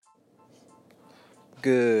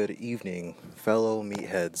Good evening, fellow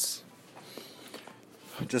meatheads.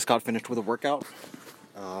 Just got finished with a workout,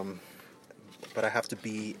 but I have to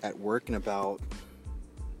be at work in about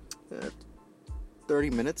 30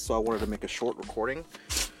 minutes, so I wanted to make a short recording.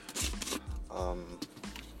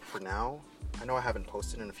 For now, I know I haven't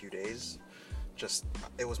posted in a few days.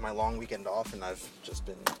 It was my long weekend off, and I've just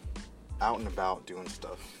been out and about doing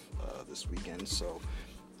stuff this weekend, so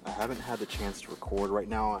I haven't had the chance to record. Right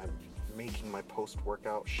now, I'm making my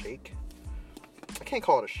post-workout shake. I can't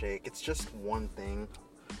call it a shake, it's just one thing.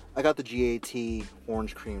 I got the GAT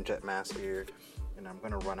Orange Cream Jet Mask here, and I'm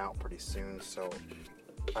gonna run out pretty soon, so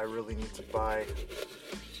I really need to buy.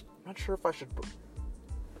 I'm not sure if I should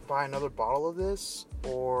buy another bottle of this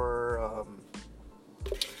or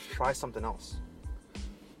try something else.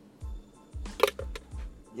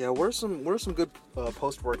 Yeah, what are some good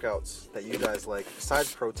post workouts that you guys like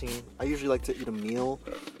besides protein? I usually like to eat a meal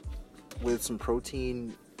with some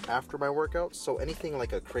protein after my workouts, so anything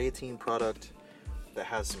like a creatine product that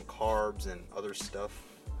has some carbs and other stuff,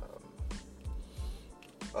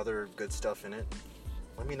 other good stuff in it.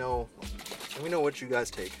 Let me know what you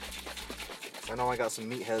guys take. I know I got some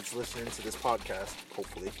meatheads listening to this podcast,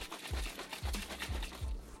 hopefully.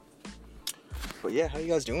 But yeah, how you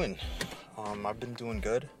guys doing? I've been doing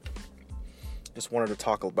good. Just wanted to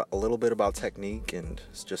talk a little bit about technique and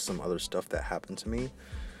just some other stuff that happened to me.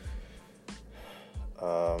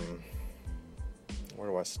 Where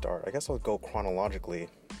do I start? I guess I'll go chronologically.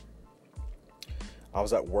 I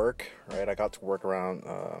was at work, right? I got to work around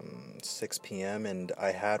 6 p.m. and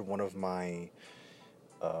I had one of my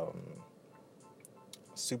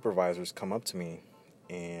supervisors come up to me,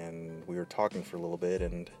 and we were talking for a little bit,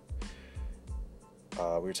 and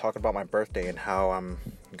we were talking about my birthday and how I'm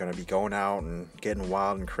gonna be going out and getting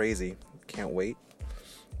wild and crazy. Can't wait.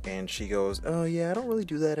 And she goes, "Oh yeah, I don't really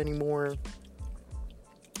do that anymore.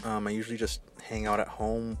 I usually just hang out at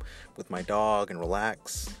home with my dog and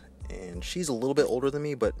relax." And she's a little bit older than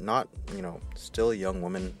me, but not, still a young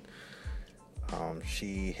woman.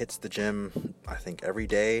 She hits the gym, I think, every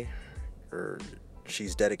day. Or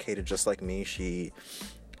she's dedicated just like me. She's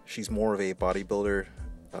more of a bodybuilder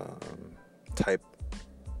type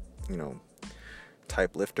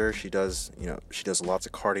lifter. She does lots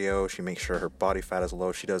of cardio. She makes sure her body fat is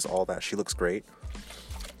low. She does all that. She looks great.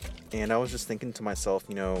 And I was just thinking to myself,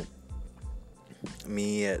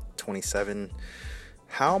 me at 27,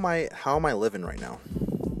 how am I living right now?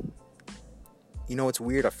 It's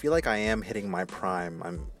weird. I feel like I am hitting my prime.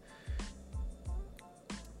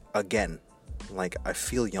 I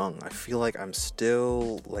feel young. I feel like I'm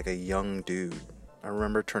still like a young dude. I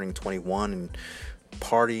remember turning 21 and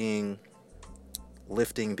partying,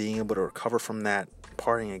 lifting, being able to recover from that,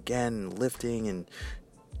 partying again, lifting and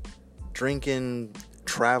drinking,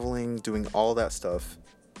 traveling, doing all that stuff.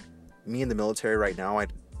 Me in the military right now, I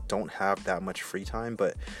don't have that much free time,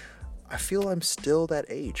 but I feel I'm still that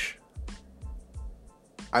age.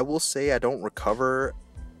 I will say I don't recover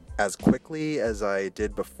as quickly as I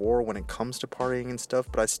did before when it comes to partying and stuff,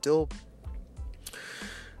 but I still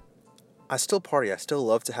party. I still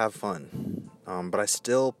love to have fun. But I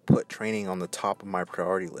still put training on the top of my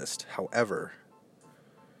priority list. However,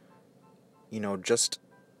 just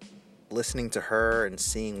listening to her and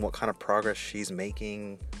seeing what kind of progress she's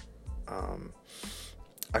making,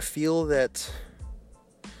 I feel that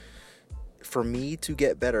for me to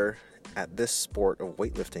get better at this sport of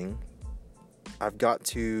weightlifting, I've got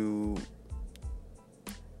to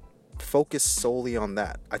focus solely on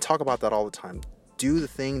that. I talk about that all the time. Do the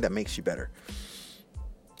thing that makes you better.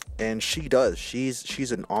 And she does.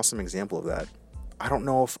 She's an awesome example of that. I don't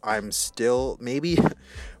know if I'm still, maybe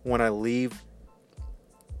when I leave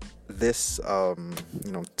this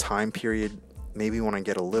time period, maybe when I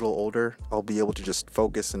get a little older, I'll be able to just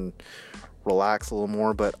focus and relax a little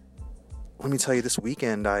more. But let me tell you, this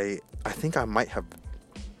weekend I think I might have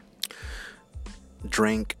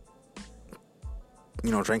drank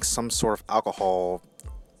some sort of alcohol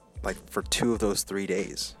like for 2 of those 3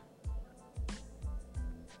 days.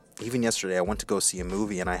 Even yesterday I went to go see a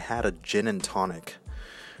movie and I had a gin and tonic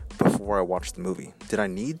before I watched the movie. Did I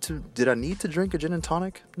need to drink a gin and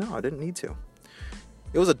tonic? No, I didn't need to.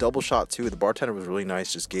 It was a double shot too. The bartender was really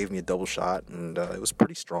nice, just gave me a double shot, and it was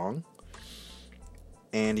pretty strong.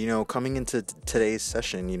 And coming into today's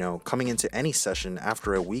session, coming into any session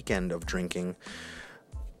after a weekend of drinking,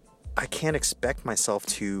 I can't expect myself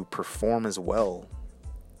to perform as well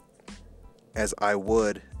as I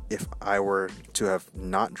would if I were to have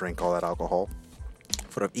not drank all that alcohol,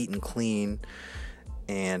 would have eaten clean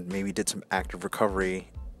and maybe did some active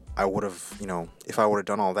recovery. I would have, if I would have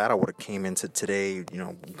done all that, I would have came into today,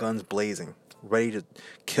 guns blazing. ready to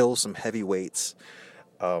kill some heavy weights.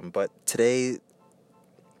 But today's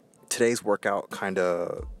workout kind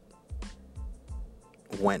of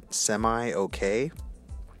went semi-okay.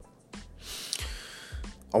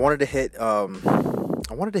 I wanted to hit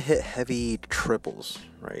heavy triples,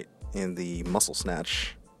 right, in the muscle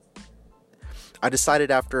snatch. I decided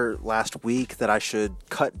after last week that I should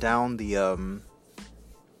cut down the amount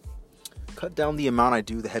I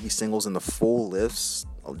do the heavy singles and the full lifts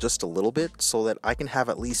just a little bit, so that I can have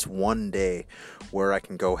at least one day where I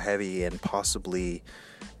can go heavy and possibly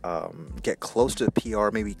get close to the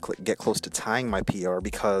PR, maybe get close to tying my PR,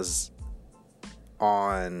 because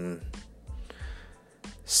on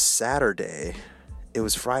Saturday, it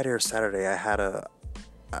was Friday or Saturday, I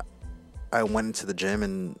went into the gym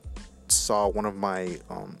and saw one of my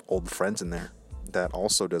old friends in there that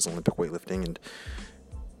also does Olympic weightlifting, and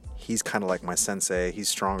he's kind of like my sensei. He's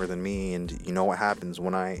stronger than me, and you know what happens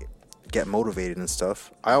when I get motivated and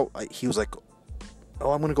stuff. He was like,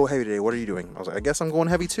 "Oh, I'm gonna go heavy today. What are you doing?" I was like, "I guess I'm going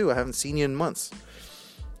heavy too. I haven't seen you in months."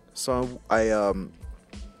 So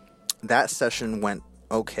that session went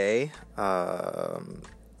okay.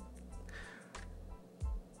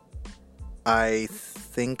 I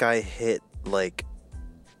think I hit like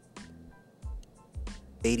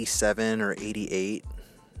 87 or 88.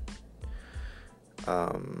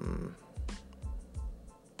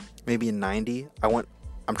 Maybe a 90.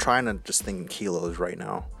 I'm trying to just think in kilos right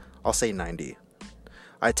now. I'll say 90.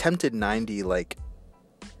 I attempted 90 like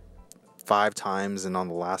 5 times, and on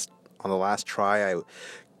the last try, I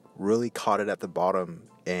really caught it at the bottom,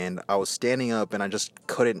 and I was standing up and I just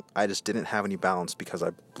didn't have any balance because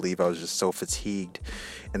I believe I was just so fatigued.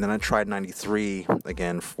 And then I tried 93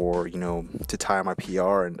 again to tie my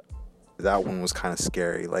PR, and that one was kind of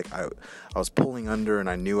scary. Like I was pulling under and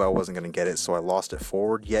I knew I wasn't going to get it, so I lost it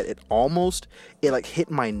forward. Yet it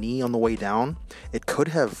hit my knee on the way down. It could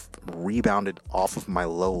have rebounded off of my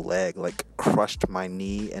low leg, like crushed my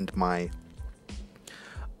knee and my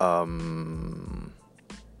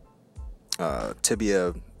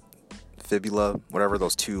tibia, fibula, whatever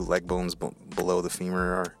those two leg bones below the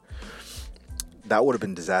femur are. That would have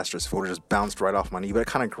been disastrous if it would have just bounced right off my knee, but it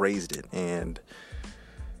kind of grazed it, and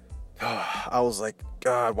I was like,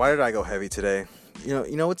 God, why did I go heavy today?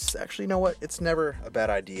 It's actually, you know what? It's never a bad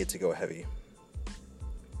idea to go heavy.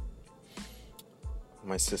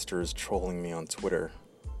 My sister is trolling me on Twitter.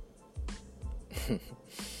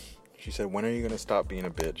 She said, "When are you going to stop being a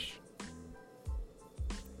bitch?"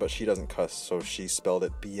 But she doesn't cuss, so she spelled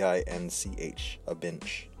it B-I-N-C-H, a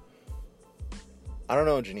bench. I don't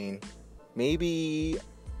know, Janine. Maybe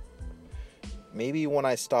when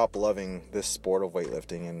I stop loving this sport of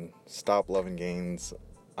weightlifting and stop loving gains,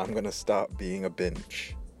 I'm going to stop being a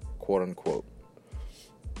bench, quote unquote.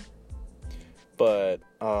 But,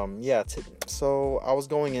 so I was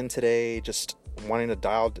going in today just wanting to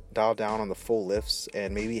dial down on the full lifts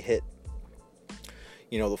and maybe hit,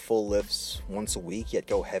 the full lifts once a week, yet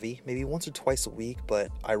go heavy, maybe once or twice a week.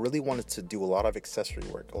 But I really wanted to do a lot of accessory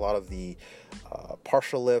work, a lot of the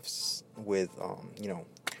partial lifts with,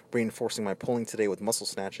 reinforcing my pulling today with muscle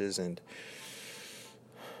snatches, and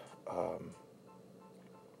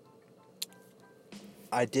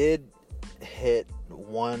I did hit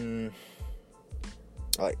one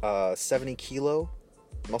 70 kilo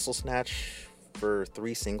muscle snatch for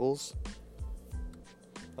 3 singles.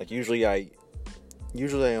 Like usually I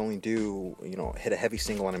only do hit a heavy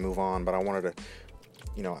single and I move on, but I wanted to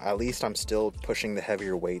at least I'm still pushing the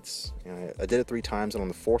heavier weights. I did it 3 times, and on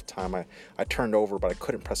the 4th time I turned over, but I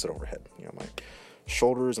couldn't press it overhead. My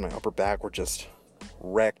shoulders and my upper back were just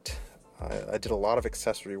wrecked. I did a lot of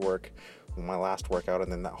accessory work with my last workout,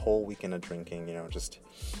 and then that whole weekend of drinking, I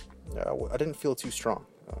didn't feel too strong.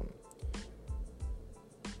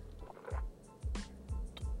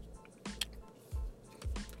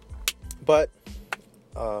 But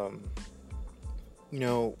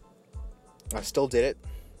I still did it.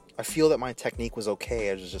 I feel that my technique was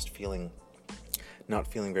okay. I was just not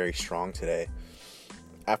feeling very strong today.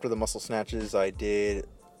 After the muscle snatches, I did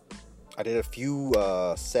a few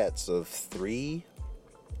sets of 3.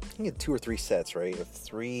 I think 2 or 3 sets, right? Of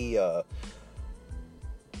 3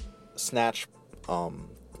 snatch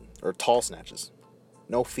or tall snatches.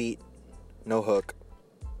 No feet, no hook,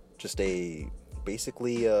 just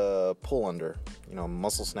basically a pull under,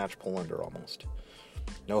 muscle snatch pull under almost.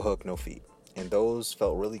 No hook, no feet. And those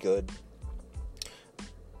felt really good.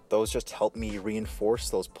 Those just helped me reinforce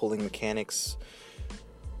those pulling mechanics,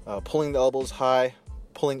 pulling the elbows high,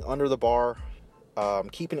 pulling under the bar,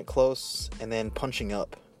 keeping it close, and then punching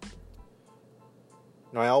up.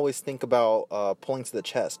 I always think about pulling to the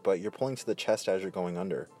chest, but you're pulling to the chest as you're going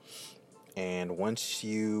under. And when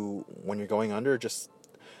you're going under, just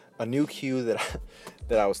a new cue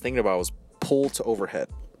that I was thinking about was pull to overhead.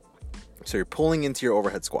 So you're pulling into your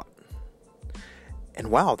overhead squat. And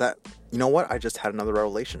wow, you know what? I just had another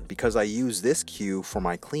revelation, because I use this cue for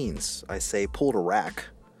my cleans. I say pull to rack.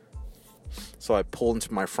 So I pull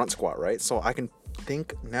into my front squat, right? So I can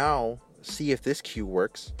think now, see if this cue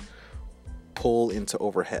works. Pull into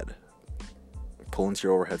overhead. Pull into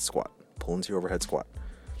your overhead squat. Pull into your overhead squat.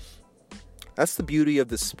 That's the beauty of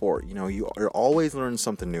this sport. You know, you're always learning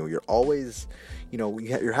something new. You're always,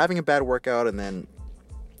 you're having a bad workout, and then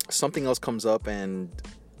something else comes up, and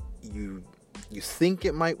you think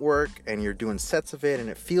it might work, and you're doing sets of it, and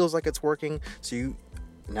it feels like it's working. So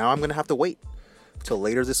now I'm going to have to wait till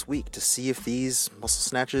later this week to see if these muscle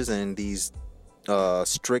snatches and these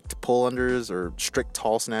strict pull unders or strict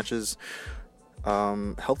tall snatches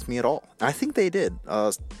helped me at all. And I think they did,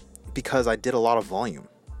 because I did a lot of volume,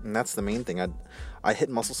 and that's the main thing. I hit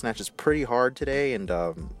muscle snatches pretty hard today, and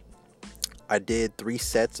I did 3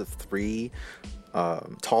 sets of 3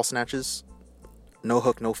 tall snatches, no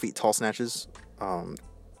hook, no feet tall snatches.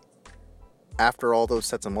 After all those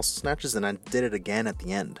sets of muscle snatches, and I did it again at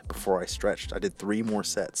the end before I stretched. I did 3 more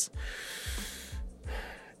sets.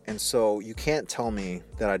 And so you can't tell me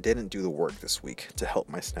that I didn't do the work this week to help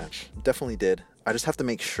my snatch. Definitely did. I just have to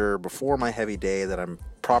make sure before my heavy day that I'm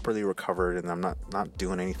properly recovered and I'm not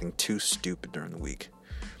doing anything too stupid during the week.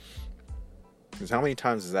 Because how many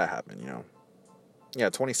times does that happen, Yeah,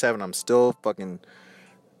 27, I'm still fucking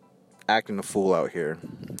acting a fool out here.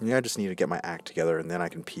 I just need to get my act together, and then I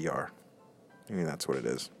can PR. I mean, that's what it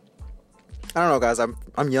is. I don't know, guys.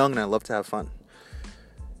 I'm young and I love to have fun.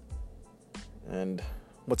 And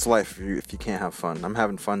what's life if you can't have fun? I'm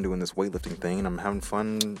having fun doing this weightlifting thing, and I'm having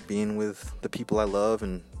fun being with the people I love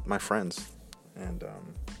and my friends. And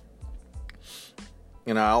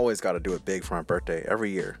I always got to do it big for my birthday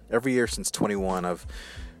every year. Every year since 21,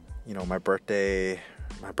 my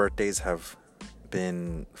birthdays have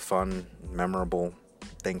been fun, memorable.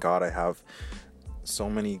 Thank God I have so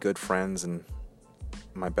many good friends, and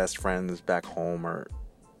my best friends back home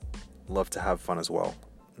love to have fun as well.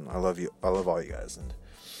 And I love you. I love all you guys. And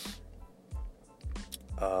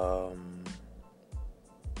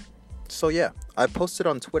so yeah, I posted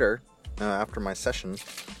on Twitter after my session.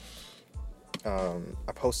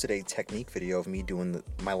 I posted a technique video of me doing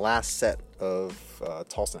my last set of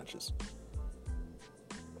tall snatches.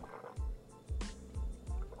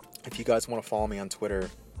 If you guys want to follow me on Twitter,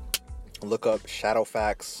 look up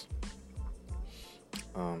Shadowfax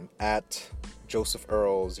at Joseph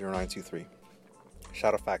Earl 0923.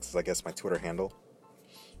 Shadowfax is, I guess, my Twitter handle.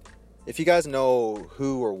 If you guys know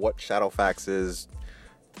who or what Shadowfax is,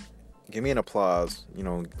 give me an applause.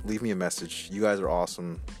 Leave me a message. You guys are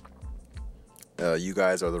awesome. You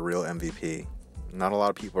guys are the real MVP. Not a lot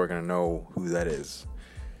of people are gonna know who that is.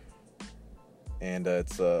 And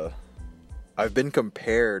I've been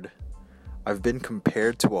compared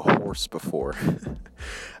to a horse before.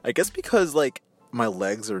 I guess because my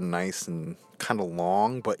legs are nice and kind of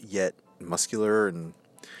long, but yet muscular and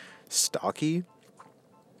stocky.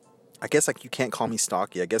 I guess you can't call me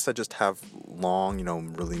stocky. I guess I just have long,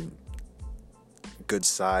 really good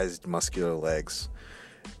sized muscular legs.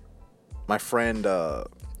 My friend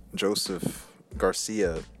Joseph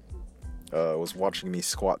Garcia was watching me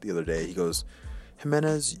squat the other day. He goes,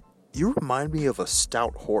 "Jimenez, you remind me of a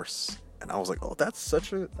stout horse." And I was like, "Oh, that's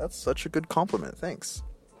such a good compliment. Thanks."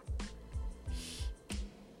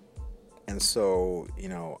 And so,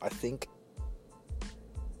 I think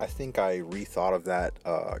I rethought of that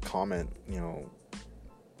comment,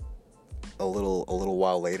 a little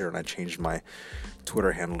while later, and I changed my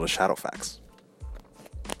Twitter handle to Shadowfax.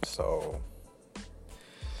 So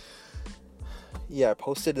yeah, I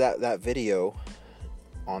posted that video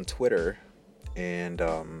on Twitter, and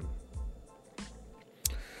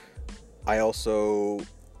I also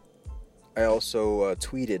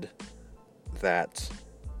tweeted that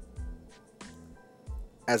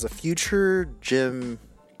as a future gym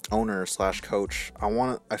owner / coach,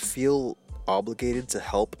 I feel obligated to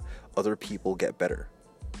help other people get better.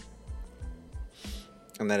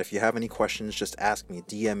 And that if you have any questions, just ask me,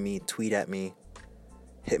 DM me, tweet at me,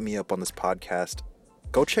 hit me up on this podcast.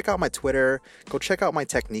 Go check out my Twitter, go check out my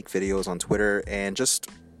technique videos on Twitter, and just,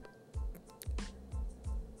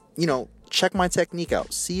 check my technique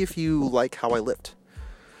out. See if you like how I lift.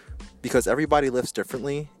 Because everybody lifts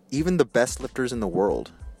differently. Even the best lifters in the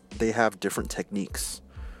world, they have different techniques.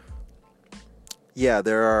 Yeah,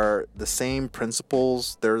 there are the same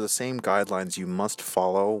principles, there are the same guidelines you must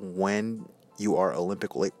follow when you are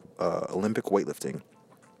Olympic weightlifting.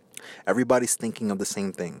 Everybody's thinking of the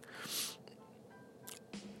same thing.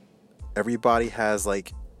 Everybody has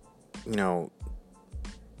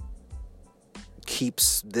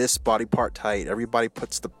keeps this body part tight. Everybody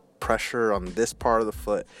puts the pressure on this part of the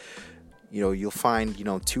foot. You'll find,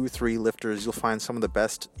 2 or 3 lifters. You'll find some of the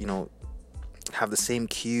best, have the same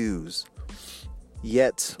cues.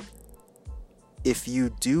 Yet, if you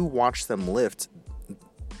do watch them lift,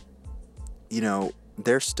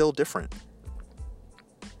 they're still different.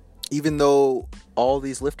 Even though all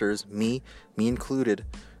these lifters, me included,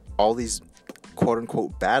 all these quote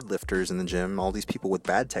unquote bad lifters in the gym, all these people with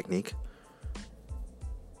bad technique,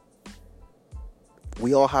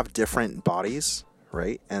 we all have different bodies,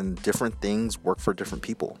 right? And different things work for different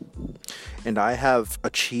people. And I have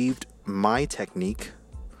achieved my technique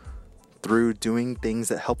through doing things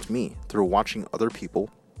that helped me, through watching other people,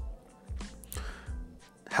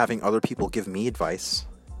 having other people give me advice.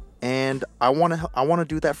 And I want to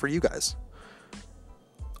do that for you guys.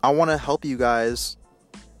 I want to help you guys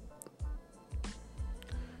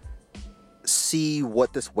see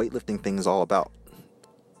what this weightlifting thing is all about.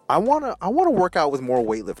 I want to work out with more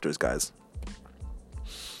weightlifters, guys.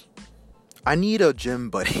 I need a gym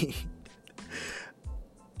buddy.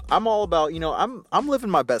 I'm all about, I'm living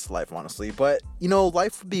my best life, honestly, but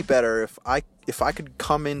life would be better if I could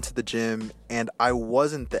come into the gym and I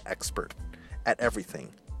wasn't the expert at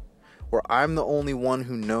everything, where I'm the only one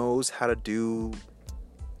who knows how to do,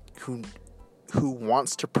 who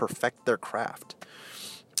wants to perfect their craft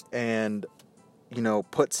and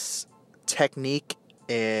puts technique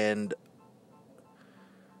and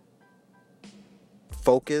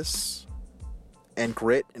focus and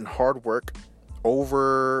grit and hard work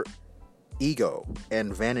over ego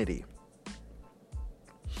and vanity.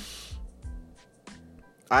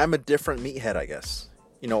 I'm a different meathead, I guess.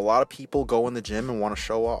 A lot of people go in the gym and want to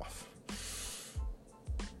show off.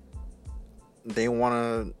 They don't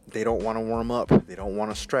want to warm up. They don't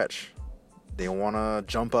want to stretch. They want to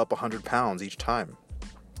jump up 100 pounds each time.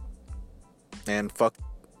 And fuck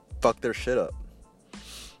their shit up.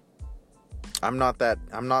 I'm not that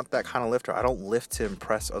kind of lifter. I don't lift to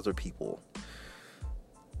impress other people.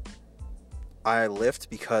 I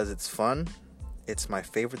lift because it's fun. It's my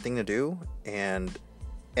favorite thing to do, and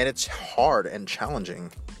it's hard and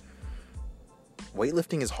challenging.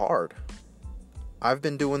 Weightlifting is hard. I've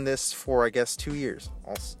been doing this for, I guess, 2 years,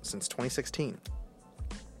 since 2016.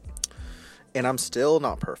 And I'm still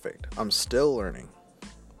not perfect. I'm still learning.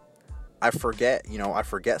 I forget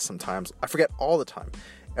sometimes. I forget all the time.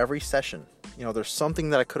 Every session, there's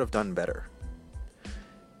something that I could have done better.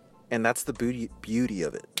 And that's the beauty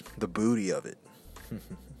of it. The booty of it.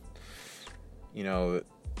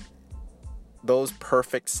 Those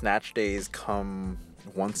perfect snatch days come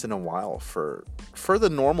once in a while for the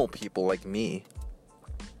normal people like me.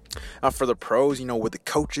 For the pros, with the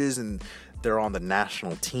coaches, and they're on the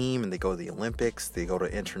national team and they go to the Olympics, they go to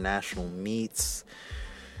international meets.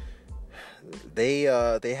 They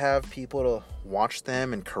have people to watch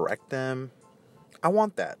them and correct them. I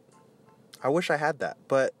want that. I wish I had that.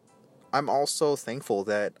 But I'm also thankful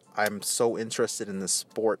that I'm so interested in this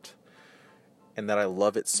sport and that I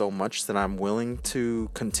love it so much that I'm willing to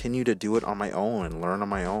continue to do it on my own and learn on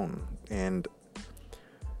my own. And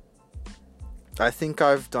I think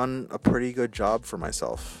I've done a pretty good job for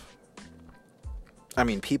myself. I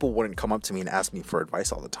mean, people wouldn't come up to me and ask me for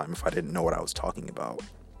advice all the time if I didn't know what I was talking about.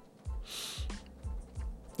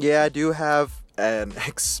 Yeah, I do have an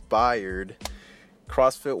expired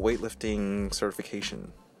CrossFit weightlifting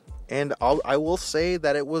certification. And I will say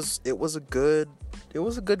that it was a good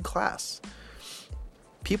class.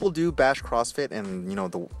 People do bash CrossFit and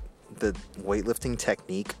the weightlifting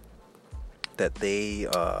technique that they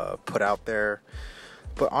put out there,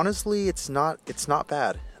 but honestly, it's not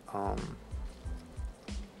bad.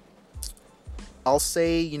 I'll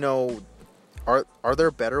say, are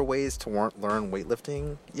there better ways to learn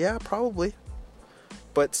weightlifting? Yeah, probably.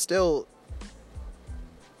 But still,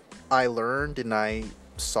 I learned and I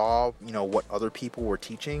saw, what other people were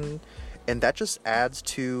teaching, and that just adds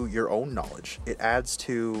to your own knowledge. It adds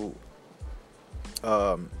to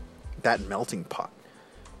that melting pot.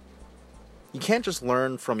 You can't just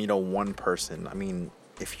learn from, one person. I mean,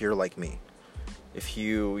 if you're like me, if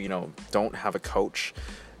you, don't have a coach,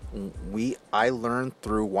 I learned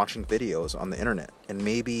through watching videos on the internet and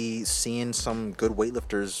maybe seeing some good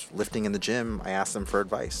weightlifters lifting in the gym. I asked them for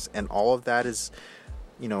advice, and all of that is,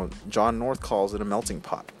 John North calls it a melting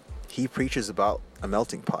pot. He preaches about a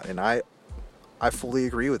melting pot, and I fully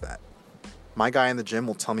agree with that. My guy in the gym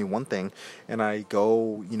will tell me one thing, and I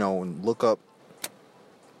go, and look up,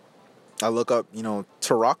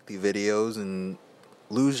 Tarakti videos and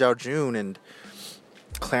Liu Xiaojun and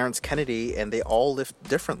Clarence Kennedy, and they all lift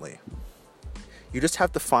differently. You just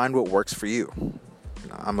have to find what works for you.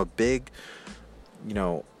 I'm a big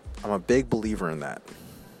believer in that,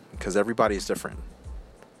 because everybody's different.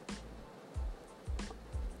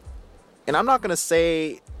 And I'm not going to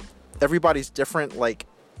say everybody's different. Like,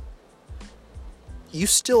 you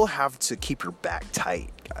still have to keep your back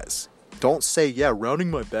tight, guys. Don't say, yeah,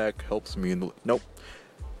 rounding my back helps me. Nope.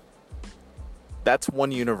 That's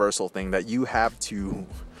one universal thing that you have to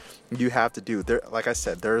do. There, like I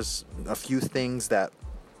said, there's a few things that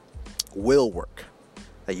will work,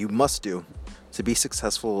 that you must do to be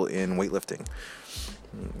successful in weightlifting.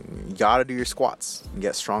 You gotta do your squats and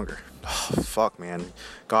get stronger. Oh, fuck, man.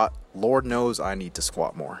 God, Lord knows I need to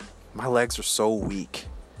squat more. My legs are so weak.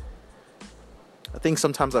 I think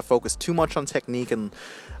sometimes I focus too much on technique, and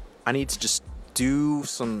I need to just do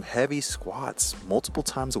some heavy squats multiple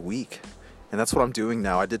times a week. And that's what I'm doing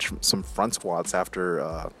now. I did some front squats after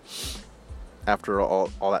all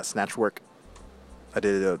that snatch work. I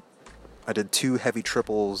did 2 heavy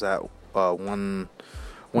triples at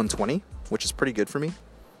 120, which is pretty good for me.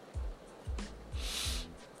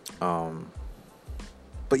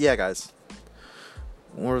 But yeah, guys,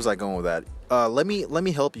 where was I going with that? Let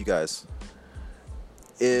me help you guys.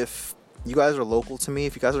 If you guys are local to me,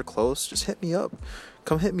 if you guys are close, just hit me up.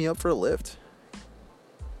 Come hit me up for a lift.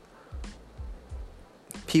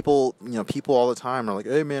 People all the time are like,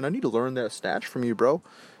 hey man, I need to learn that snatch from you, bro.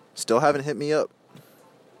 Still haven't hit me up.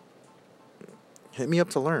 Hit me up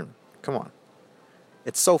to learn. Come on.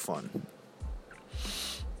 It's so fun.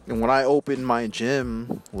 And when I open my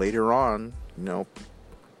gym later on,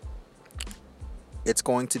 it's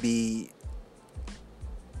going to be,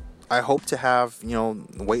 I hope to have,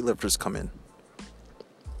 weightlifters come in.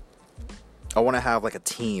 I want to have like a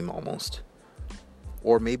team almost.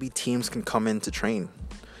 Or maybe teams can come in to train.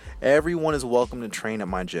 Everyone is welcome to train at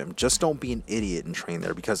my gym. Just don't be an idiot and train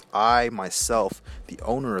there, because I, myself, the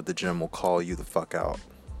owner of the gym, will call you the fuck out.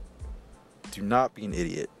 Do not be an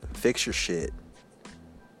idiot. Fix your shit.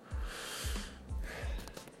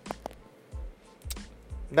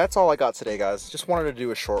 That's all I got today, guys. Just wanted to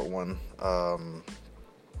do a short one. I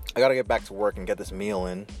gotta get back to work and get this meal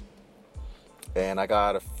in. And I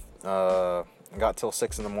got till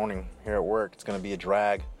 6 in the morning here at work. It's gonna be a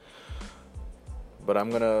drag. But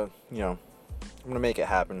I'm gonna make it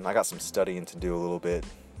happen. I got some studying to do a little bit.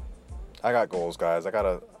 I got goals, guys. I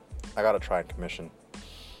gotta try and commission.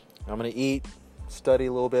 I'm gonna eat, study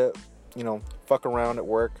a little bit, fuck around at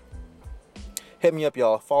work. Hit me up,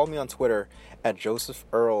 y'all. Follow me on Twitter at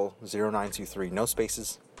JosephEarl0923. No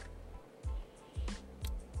spaces.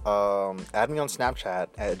 Add me on Snapchat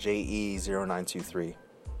at JE0923.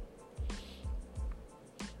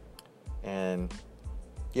 And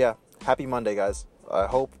yeah, happy Monday, guys. I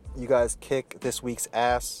hope you guys kick this week's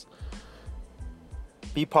ass.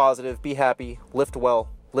 Be positive, be happy, lift well,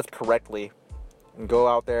 lift correctly, and go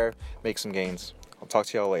out there, make some gains. I'll talk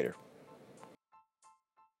to y'all later.